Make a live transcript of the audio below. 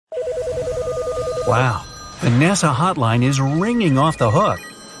Wow, the NASA hotline is ringing off the hook.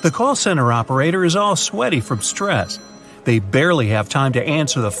 The call center operator is all sweaty from stress. They barely have time to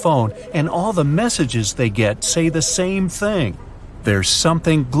answer the phone, and all the messages they get say the same thing. There's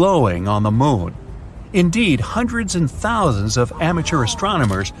something glowing on the moon. Indeed, hundreds and thousands of amateur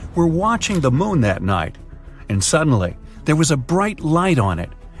astronomers were watching the moon that night. And suddenly, there was a bright light on it,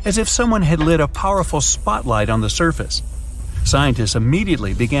 as if someone had lit a powerful spotlight on the surface. Scientists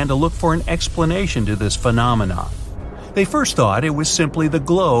immediately began to look for an explanation to this phenomenon. They first thought it was simply the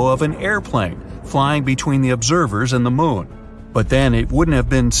glow of an airplane flying between the observers and the moon. But then it wouldn't have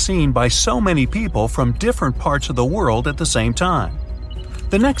been seen by so many people from different parts of the world at the same time.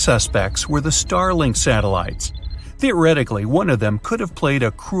 The next suspects were the Starlink satellites. Theoretically, one of them could have played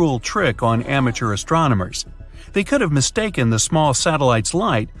a cruel trick on amateur astronomers. They could have mistaken the small satellite's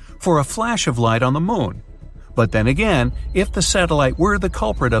light for a flash of light on the moon. But then again, if the satellite were the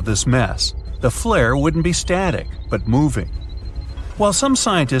culprit of this mess, the flare wouldn't be static, but moving. While some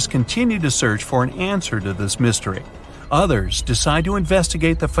scientists continue to search for an answer to this mystery, others decide to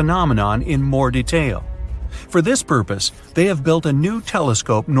investigate the phenomenon in more detail. For this purpose, they have built a new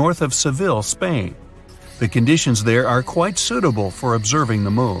telescope north of Seville, Spain. The conditions there are quite suitable for observing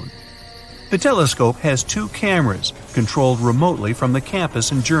the moon. The telescope has 2 cameras, controlled remotely from the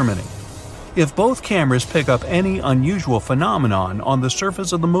campus in Germany. If both cameras pick up any unusual phenomenon on the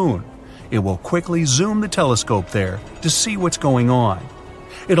surface of the moon, it will quickly zoom the telescope there to see what's going on.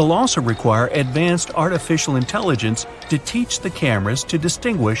 It'll also require advanced artificial intelligence to teach the cameras to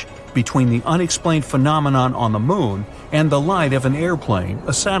distinguish between the unexplained phenomenon on the moon and the light of an airplane,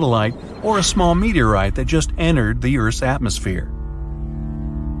 a satellite, or a small meteorite that just entered the Earth's atmosphere.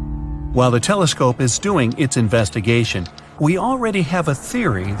 While the telescope is doing its investigation, we already have a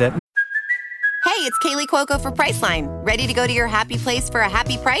theory that Hey, it's Kaylee Cuoco for Priceline. Ready to go to your happy place for a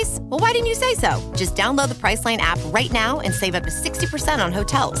happy price? Well, why didn't you say so? Just download the Priceline app right now and save up to 60% on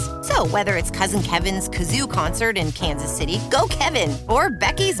hotels. So whether it's Cousin Kevin's Kazoo Concert in Kansas City, go Kevin, or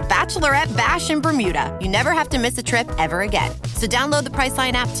Becky's Bachelorette Bash in Bermuda, you never have to miss a trip ever again. So download the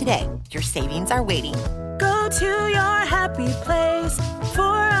Priceline app today. Your savings are waiting. Go to your happy place for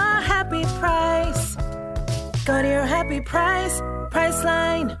a happy price. Go to your happy price,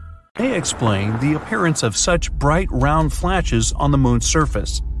 Priceline. may explain the appearance of such bright round flashes on the moon's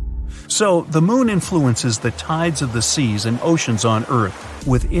surface. So, the moon influences the tides of the seas and oceans on Earth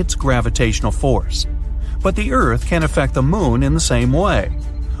with its gravitational force. But the Earth can affect the moon in the same way.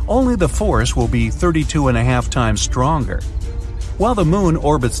 Only the force will be 32.5 times stronger. While the moon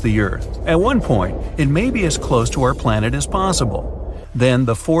orbits the Earth, at one point it may be as close to our planet as possible. Then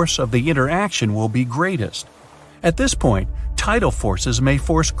the force of the interaction will be greatest. At this point, tidal forces may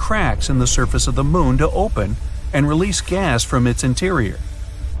force cracks in the surface of the moon to open and release gas from its interior.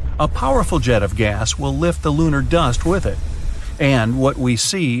 A powerful jet of gas will lift the lunar dust with it, and what we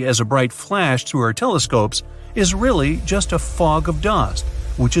see as a bright flash through our telescopes is really just a fog of dust,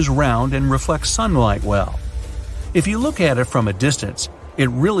 which is round and reflects sunlight well. If you look at it from a distance, it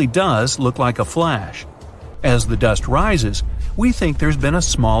really does look like a flash. As the dust rises, we think there's been a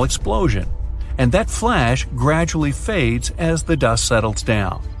small explosion, and that flash gradually fades as the dust settles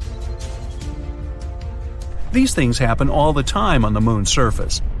down. These things happen all the time on the moon's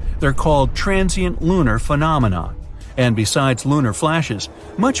surface. They're called transient lunar phenomena, and besides lunar flashes,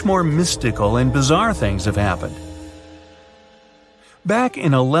 much more mystical and bizarre things have happened. Back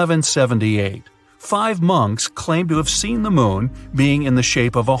in 1178, 5 monks claimed to have seen the moon, being in the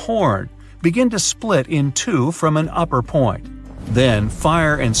shape of a horn, begin to split in two from an upper point. Then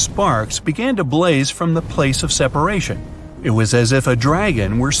fire and sparks began to blaze from the place of separation. It was as if a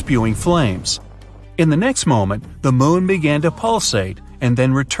dragon were spewing flames. In the next moment, the moon began to pulsate and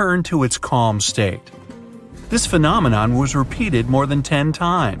then returned to its calm state. This phenomenon was repeated more than 10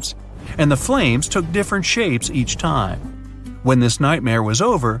 times, and the flames took different shapes each time. When this nightmare was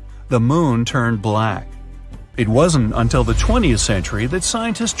over, the moon turned black. It wasn't until the 20th century that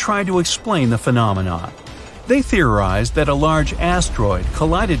scientists tried to explain the phenomenon. They theorized that a large asteroid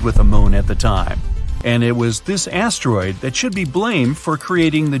collided with the moon at the time, and it was this asteroid that should be blamed for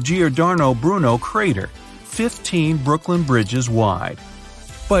creating the Giordano Bruno crater, 15 Brooklyn bridges wide.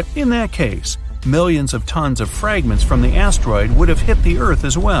 But in that case, millions of tons of fragments from the asteroid would have hit the Earth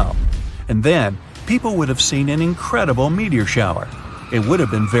as well, and then people would have seen an incredible meteor shower. It would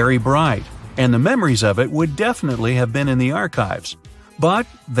have been very bright, and the memories of it would definitely have been in the archives. But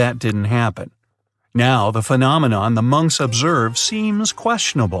that didn't happen. Now the phenomenon the monks observed seems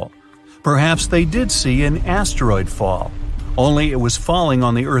questionable. Perhaps they did see an asteroid fall, only it was falling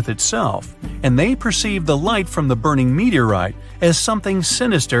on the Earth itself, and they perceived the light from the burning meteorite as something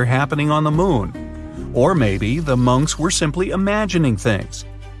sinister happening on the moon. Or maybe the monks were simply imagining things.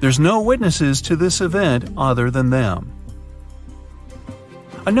 There's no witnesses to this event other than them.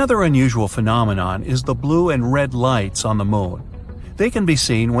 Another unusual phenomenon is the blue and red lights on the moon. They can be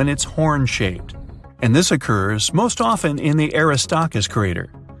seen when it's horn-shaped, and this occurs most often in the Aristarchus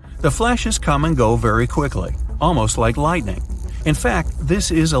crater. The flashes come and go very quickly, almost like lightning. In fact, this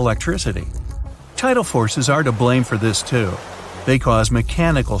is electricity. Tidal forces are to blame for this too. They cause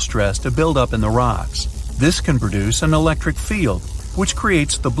mechanical stress to build up in the rocks. This can produce an electric field, which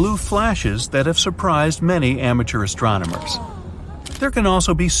creates the blue flashes that have surprised many amateur astronomers. There can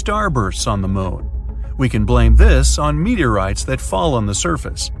also be starbursts on the moon. We can blame this on meteorites that fall on the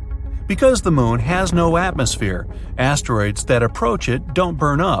surface. Because the moon has no atmosphere, asteroids that approach it don't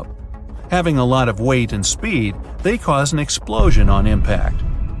burn up. Having a lot of weight and speed, they cause an explosion on impact.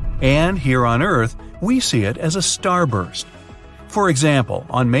 And here on Earth, we see it as a starburst. For example,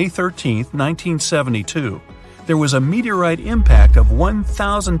 on May 13, 1972, there was a meteorite impact of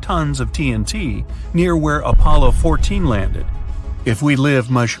 1,000 tons of TNT near where Apollo 14 landed. If we lived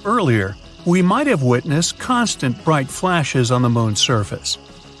much earlier, we might have witnessed constant bright flashes on the moon's surface.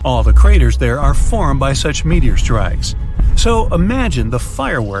 All the craters there are formed by such meteor strikes. So imagine the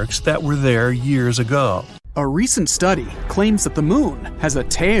fireworks that were there years ago. A recent study claims that the moon has a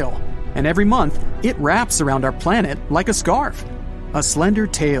tail, and every month it wraps around our planet like a scarf. A slender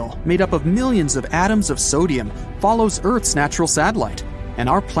tail made up of millions of atoms of sodium follows Earth's natural satellite, and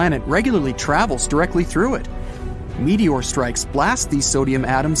our planet regularly travels directly through it. Meteor strikes blast these sodium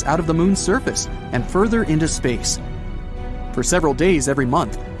atoms out of the moon's surface and further into space. For several days every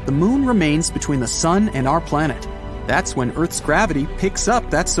month, the moon remains between the sun and our planet. That's when Earth's gravity picks up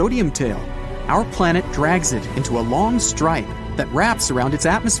that sodium tail. Our planet drags it into a long stripe that wraps around its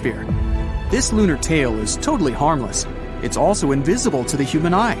atmosphere. This lunar tail is totally harmless. It's also invisible to the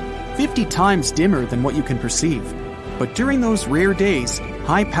human eye, 50 times dimmer than what you can perceive. But during those rare days,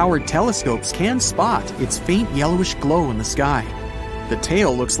 high-powered telescopes can spot its faint yellowish glow in the sky. The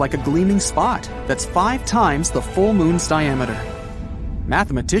tail looks like a gleaming spot that's 5 times the full moon's diameter.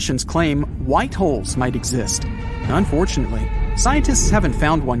 Mathematicians claim white holes might exist. Unfortunately, scientists haven't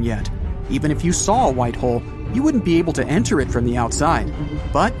found one yet. Even if you saw a white hole, you wouldn't be able to enter it from the outside,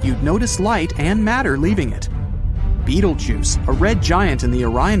 but you'd notice light and matter leaving it. Betelgeuse, a red giant in the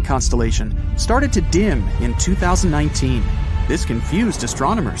Orion constellation, started to dim in 2019. This confused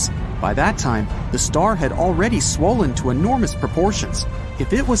astronomers. By that time, the star had already swollen to enormous proportions.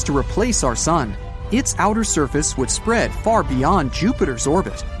 If it was to replace our sun, its outer surface would spread far beyond Jupiter's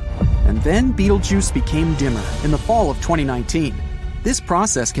orbit. And then Betelgeuse became dimmer in the fall of 2019. This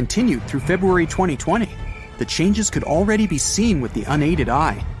process continued through February 2020. The changes could already be seen with the unaided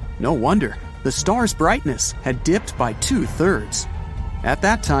eye. No wonder, the star's brightness had dipped by 2/3. At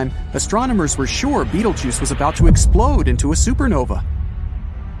that time, astronomers were sure Betelgeuse was about to explode into a supernova.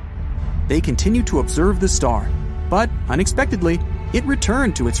 They continued to observe the star, but unexpectedly, it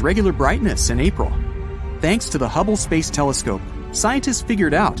returned to its regular brightness in April. Thanks to the Hubble Space Telescope, scientists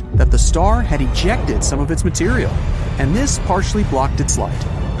figured out that the star had ejected some of its material, and this partially blocked its light.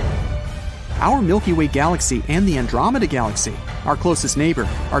 Our Milky Way galaxy and the Andromeda galaxy, our closest neighbor,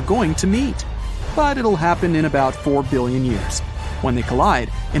 are going to meet. But it'll happen in about 4 billion years. When they collide,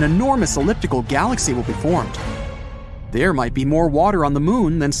 an enormous elliptical galaxy will be formed. There might be more water on the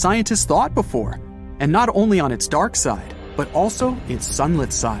moon than scientists thought before, and not only on its dark side, but also its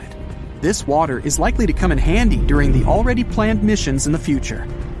sunlit side. This water is likely to come in handy during the already planned missions in the future.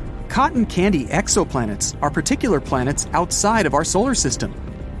 Cotton candy exoplanets are particular planets outside of our solar system,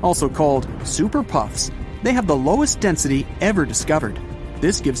 also called superpuffs. They have the lowest density ever discovered.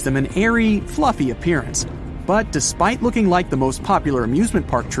 This gives them an airy, fluffy appearance. But despite looking like the most popular amusement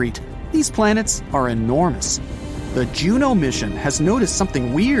park treat, these planets are enormous. The Juno mission has noticed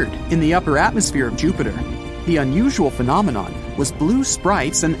something weird in the upper atmosphere of Jupiter. The unusual phenomenon was blue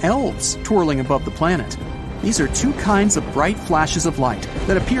sprites and elves twirling above the planet. These are 2 kinds of bright flashes of light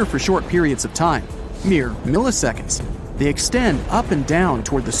that appear for short periods of time, mere milliseconds. They extend up and down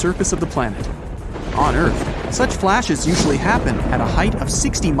toward the surface of the planet. On Earth, such flashes usually happen at a height of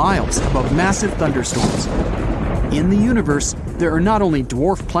 60 miles above massive thunderstorms. In the universe, there are not only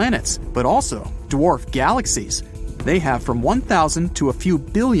dwarf planets, but also dwarf galaxies. They have from 1,000 to a few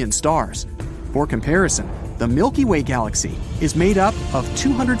billion stars. For comparison, the Milky Way galaxy is made up of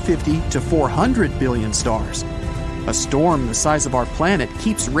 250 to 400 billion stars. A storm the size of our planet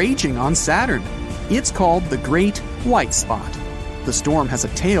keeps raging on Saturn. It's called the Great White Spot. The storm has a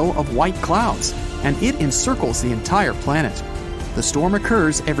tail of white clouds, and it encircles the entire planet. The storm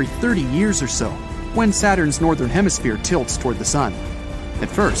occurs every 30 years or so, when Saturn's northern hemisphere tilts toward the sun. At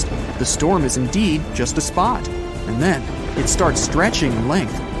first, the storm is indeed just a spot, and then it starts stretching in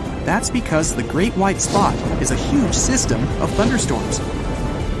length. That's because the Great White Spot is a huge system of thunderstorms.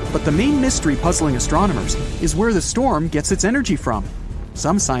 But the main mystery puzzling astronomers is where the storm gets its energy from.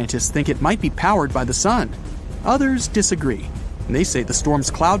 Some scientists think it might be powered by the sun. Others disagree. They say the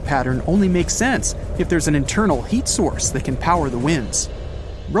storm's cloud pattern only makes sense if there's an internal heat source that can power the winds.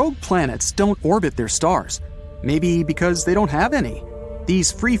 Rogue planets don't orbit their stars, maybe because they don't have any.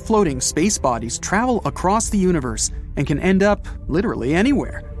 These free-floating space bodies travel across the universe and can end up literally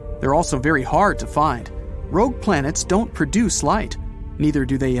anywhere. They're also very hard to find. Rogue planets don't produce light. Neither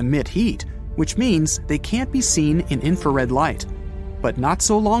do they emit heat, which means they can't be seen in infrared light. But not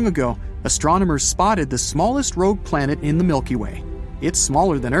so long ago, astronomers spotted the smallest rogue planet in the Milky Way. It's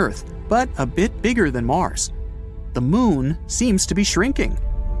smaller than Earth, but a bit bigger than Mars. The Moon seems to be shrinking.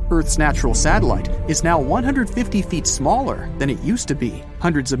 Earth's natural satellite is now 150 feet smaller than it used to be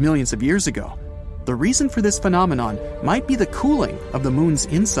hundreds of millions of years ago. The reason for this phenomenon might be the cooling of the Moon's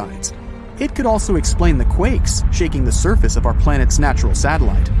insides. It could also explain the quakes shaking the surface of our planet's natural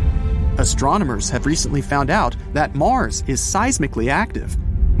satellite. Astronomers have recently found out that Mars is seismically active.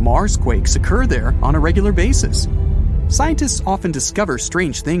 Mars quakes occur there on a regular basis. Scientists often discover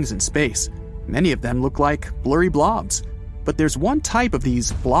strange things in space. Many of them look like blurry blobs. But there's one type of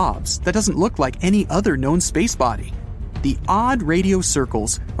these blobs that doesn't look like any other known space body. The odd radio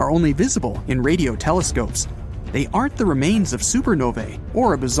circles are only visible in radio telescopes. They aren't the remains of supernovae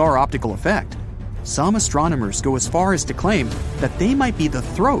or a bizarre optical effect. Some astronomers go as far as to claim that they might be the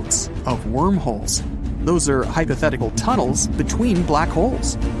throats of wormholes. Those are hypothetical tunnels between black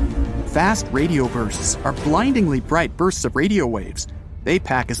holes. Fast radio bursts are blindingly bright bursts of radio waves. They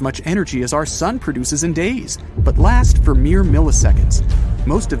pack as much energy as our sun produces in days, but last for mere milliseconds.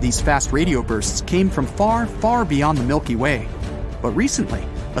 Most of these fast radio bursts came from far, far beyond the Milky Way. But recently,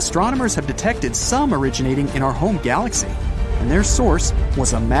 astronomers have detected some originating in our home galaxy, and their source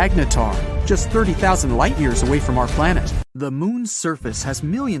was a magnetar, just 30,000 light-years away from our planet. The Moon's surface has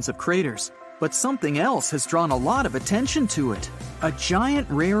millions of craters, but something else has drawn a lot of attention to it. A giant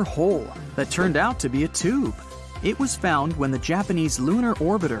rare hole that turned out to be a tube. It was found when the Japanese Lunar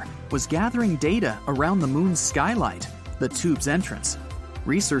orbiter was gathering data around the Moon's skylight, the tube's entrance.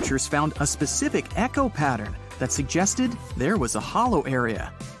 Researchers found a specific echo pattern that suggested there was a hollow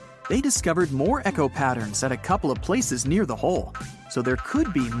area. They discovered more echo patterns at a couple of places near the hole, so there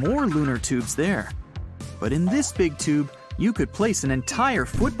could be more lunar tubes there. But in this big tube, you could place an entire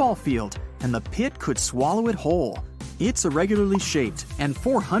football field and the pit could swallow it whole. It's irregularly shaped and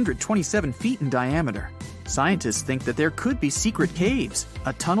 427 feet in diameter. Scientists think that there could be secret caves,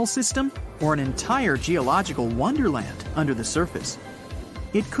 a tunnel system, or an entire geological wonderland under the surface.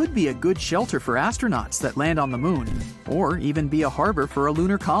 It could be a good shelter for astronauts that land on the Moon, or even be a harbor for a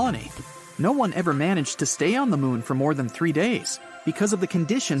lunar colony. No one ever managed to stay on the Moon for more than 3 days because of the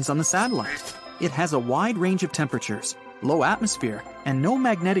conditions on the satellite. It has a wide range of temperatures, low atmosphere, and no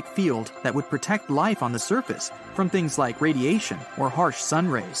magnetic field that would protect life on the surface from things like radiation or harsh sun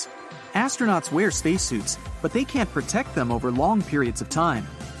rays. Astronauts wear spacesuits, but they can't protect them over long periods of time.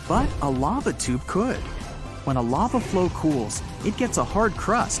 But a lava tube could. When a lava flow cools, it gets a hard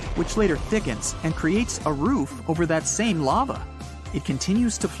crust, which later thickens and creates a roof over that same lava. It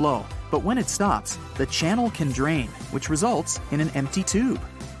continues to flow, but when it stops, the channel can drain, which results in an empty tube.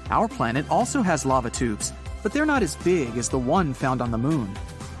 Our planet also has lava tubes, but they're not as big as the one found on the Moon.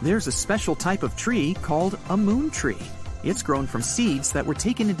 There's a special type of tree called a moon tree. It's grown from seeds that were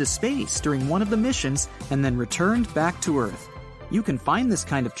taken into space during one of the missions and then returned back to Earth. You can find this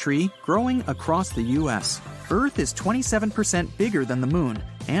kind of tree growing across the U.S. Earth is 27% bigger than the Moon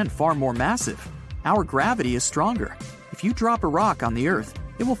and far more massive. Our gravity is stronger. If you drop a rock on the Earth,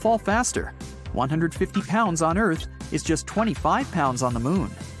 it will fall faster. 150 pounds on Earth is just 25 pounds on the Moon.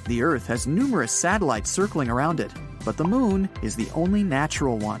 The Earth has numerous satellites circling around it, but the Moon is the only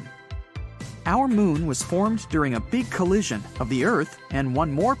natural one. Our Moon was formed during a big collision of the Earth and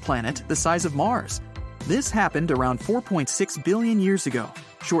one more planet the size of Mars. This happened around 4.6 billion years ago,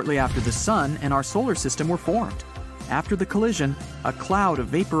 shortly after the Sun and our solar system were formed. After the collision, a cloud of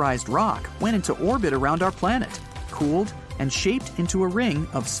vaporized rock went into orbit around our planet, cooled, and shaped into a ring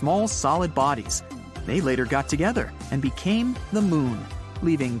of small solid bodies. They later got together and became the Moon,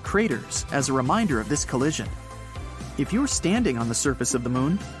 leaving craters as a reminder of this collision. If you're standing on the surface of the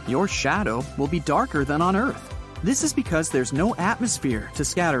Moon, your shadow will be darker than on Earth. This is because there's no atmosphere to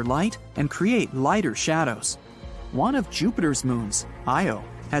scatter light and create lighter shadows. One of Jupiter's moons, Io,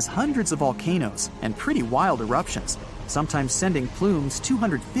 has hundreds of volcanoes and pretty wild eruptions, sometimes sending plumes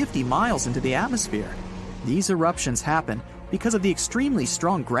 250 miles into the atmosphere. These eruptions happen because of the extremely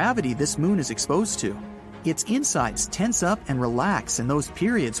strong gravity this moon is exposed to. Its insides tense up and relax in those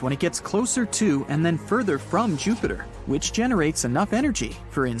periods when it gets closer to and then further from Jupiter, which generates enough energy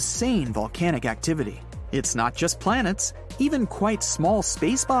for insane volcanic activity. It's not just planets, even quite small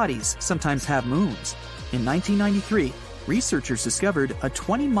space bodies sometimes have moons. In 1993, researchers discovered a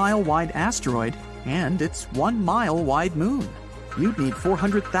 20-mile wide asteroid and its 1-mile wide moon. You'd need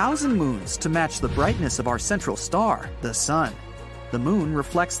 400,000 moons to match the brightness of our central star, the Sun. The moon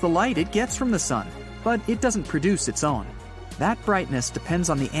reflects the light it gets from the Sun, but it doesn't produce its own. That brightness depends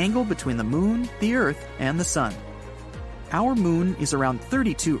on the angle between the moon, the Earth, and the Sun. Our moon is around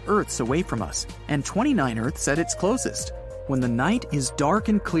 32 Earths away from us, and 29 Earths at its closest. When the night is dark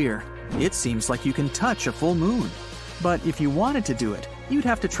and clear, it seems like you can touch a full moon. But if you wanted to do it, you'd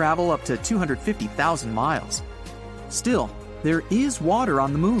have to travel up to 250,000 miles. Still, there is water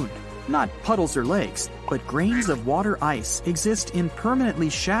on the moon. Not puddles or lakes, but grains of water ice exist in permanently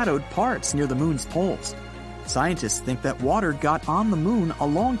shadowed parts near the moon's poles. Scientists think that water got on the moon a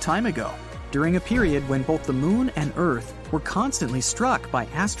long time ago, during a period when both the moon and Earth were constantly struck by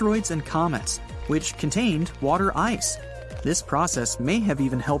asteroids and comets, which contained water ice. This process may have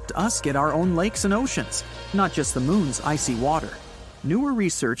even helped us get our own lakes and oceans, not just the moon's icy water. Newer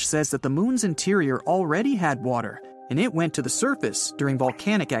research says that the moon's interior already had water, and it went to the surface during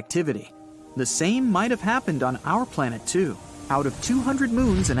volcanic activity. The same might have happened on our planet too. Out of 200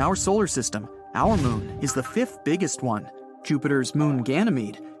 moons in our solar system, our moon is the 5th biggest one. Jupiter's moon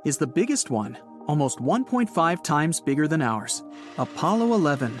Ganymede is the biggest one, almost 1.5 times bigger than ours. Apollo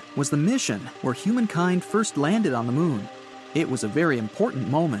 11 was the mission where humankind first landed on the moon. It was a very important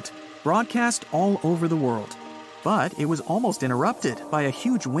moment, broadcast all over the world. But it was almost interrupted by a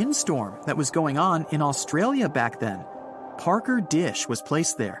huge windstorm that was going on in Australia back then. Parker Dish was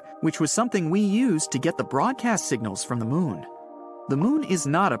placed there, which was something we used to get the broadcast signals from the moon. The moon is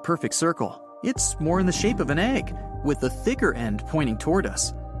not a perfect circle. It's more in the shape of an egg, with the thicker end pointing toward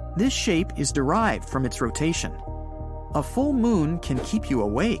us. This shape is derived from its rotation. A full moon can keep you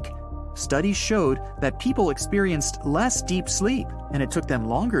awake. Studies showed that people experienced less deep sleep, and it took them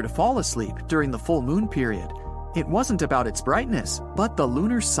longer to fall asleep during the full moon period. It wasn't about its brightness, but the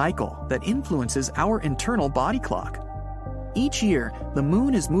lunar cycle that influences our internal body clock. Each year, the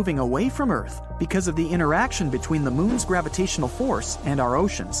moon is moving away from Earth because of the interaction between the moon's gravitational force and our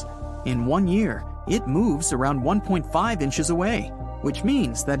oceans. In 1 year, it moves around 1.5 inches away, which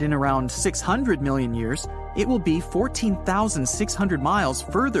means that in around 600 million years, it will be 14,600 miles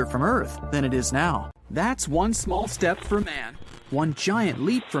further from Earth than it is now. That's one small step for man, one giant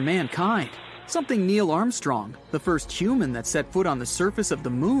leap for mankind. Something Neil Armstrong, the first human that set foot on the surface of the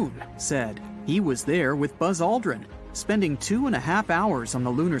moon, said. He was there with Buzz Aldrin, spending 2.5 hours on the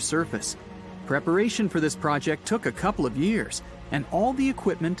lunar surface. Preparation for this project took a couple of years, and all the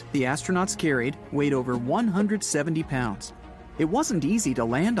equipment the astronauts carried weighed over 170 pounds. It wasn't easy to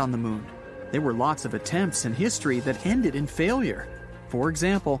land on the moon. There were lots of attempts in history that ended in failure. For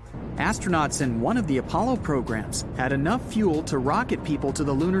example, astronauts in one of the Apollo programs had enough fuel to rocket people to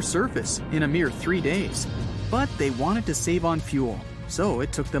the lunar surface in a mere 3 days. But they wanted to save on fuel, so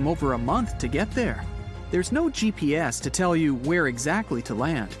it took them over a month to get there. There's no GPS to tell you where exactly to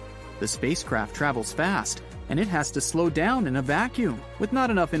land. The spacecraft travels fast, and it has to slow down in a vacuum with not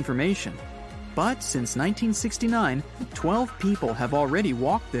enough information. But since 1969, 12 people have already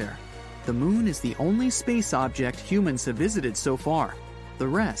walked there. The moon is the only space object humans have visited so far. The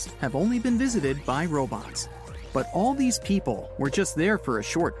rest have only been visited by robots. But all these people were just there for a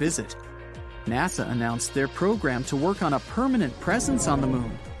short visit. NASA announced their program to work on a permanent presence on the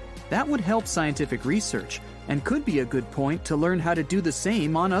moon. That would help scientific research and could be a good point to learn how to do the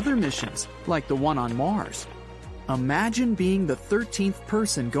same on other missions, like the one on Mars. Imagine being the 13th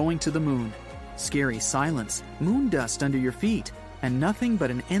person going to the moon. Scary silence, moon dust under your feet, and nothing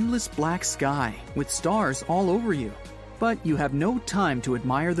but an endless black sky with stars all over you. But you have no time to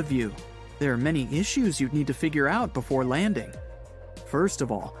admire the view. There are many issues you'd need to figure out before landing. First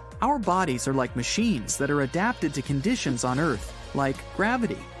of all, our bodies are like machines that are adapted to conditions on Earth, like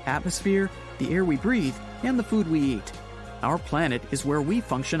gravity, atmosphere, the air we breathe, and the food we eat. Our planet is where we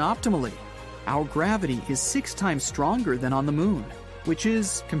function optimally. Our gravity is 6 times stronger than on the moon, which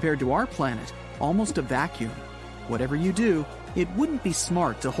is, compared to our planet, almost a vacuum. Whatever you do, it wouldn't be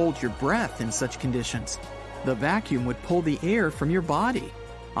smart to hold your breath in such conditions. The vacuum would pull the air from your body.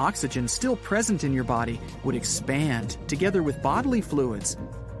 Oxygen still present in your body would expand together with bodily fluids.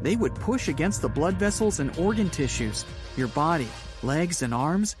 They would push against the blood vessels and organ tissues. Your body, legs and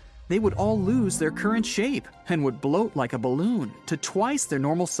arms, they would all lose their current shape and would bloat like a balloon to twice their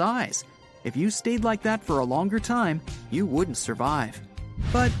normal size. If you stayed like that for a longer time, you wouldn't survive.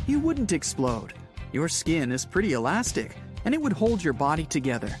 But you wouldn't explode. Your skin is pretty elastic, and it would hold your body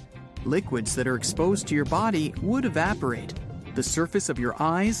together. Liquids that are exposed to your body would evaporate. The surface of your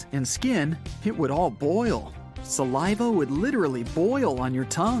eyes and skin, it would all boil. Saliva would literally boil on your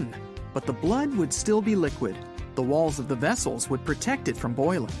tongue. But the blood would still be liquid. The walls of the vessels would protect it from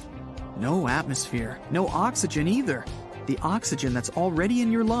boiling. No atmosphere, no oxygen either. The oxygen that's already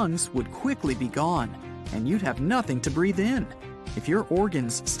in your lungs would quickly be gone, and you'd have nothing to breathe in. If your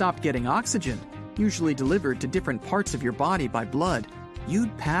organs stopped getting oxygen, usually delivered to different parts of your body by blood,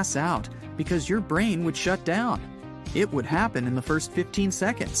 you'd pass out because your brain would shut down. It would happen in the first 15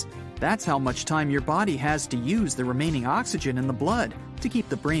 seconds. That's how much time your body has to use the remaining oxygen in the blood to keep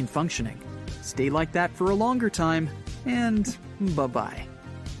the brain functioning. Stay like that for a longer time, and bye-bye.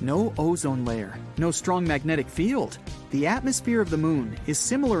 No ozone layer, no strong magnetic field. The atmosphere of the moon is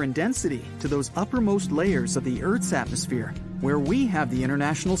similar in density to those uppermost layers of the Earth's atmosphere, where we have the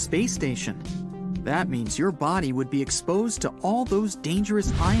International Space Station. That means your body would be exposed to all those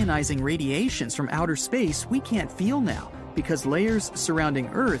dangerous ionizing radiations from outer space we can't feel now, because layers surrounding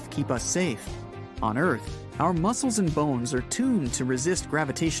Earth keep us safe. On Earth, our muscles and bones are tuned to resist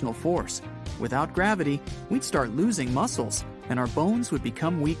gravitational force. Without gravity, we'd start losing muscles, and our bones would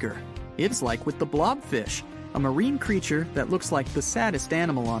become weaker. It's like with the blobfish, a marine creature that looks like the saddest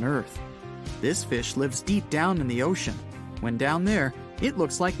animal on Earth. This fish lives deep down in the ocean. When down there, it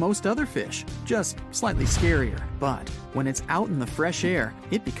looks like most other fish, just slightly scarier. But when it's out in the fresh air,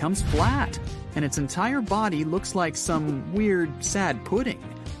 it becomes flat, and its entire body looks like some weird, sad pudding,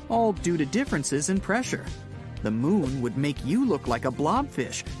 all due to differences in pressure. The moon would make you look like a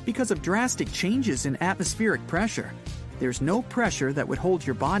blobfish because of drastic changes in atmospheric pressure. There's no pressure that would hold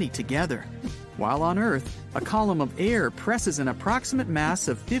your body together. While on Earth, a column of air presses an approximate mass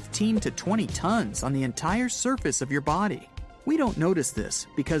of 15 to 20 tons on the entire surface of your body. We don't notice this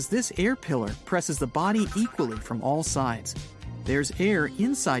because this air pillar presses the body equally from all sides. There's air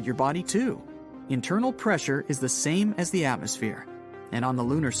inside your body too. Internal pressure is the same as the atmosphere. And on the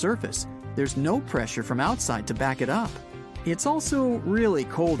lunar surface, there's no pressure from outside to back it up. It's also really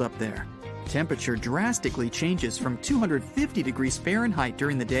cold up there. Temperature drastically changes from 250 degrees Fahrenheit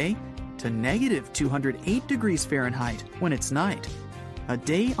during the day to negative 208 degrees Fahrenheit when it's night. A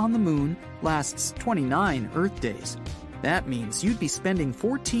day on the moon lasts 29 Earth days. That means you'd be spending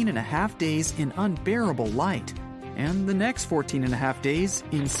 14 and a half days in unbearable light, and the next 14 and a half days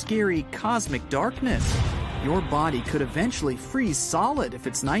in scary cosmic darkness. Your body could eventually freeze solid if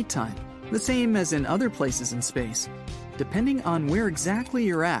it's nighttime, the same as in other places in space. Depending on where exactly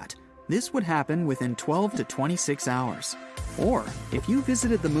you're at, this would happen within 12 to 26 hours. Or, if you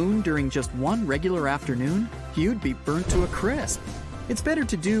visited the moon during just one regular afternoon, you'd be burnt to a crisp. It's better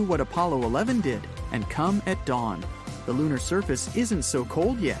to do what Apollo 11 did and come at dawn. The lunar surface isn't so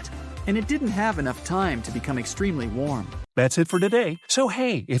cold yet, and it didn't have enough time to become extremely warm. That's it for today. So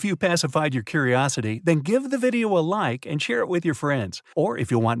hey, if you pacified your curiosity, then give the video a like and share it with your friends. Or if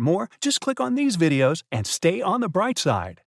you want more, just click on these videos and stay on the bright side.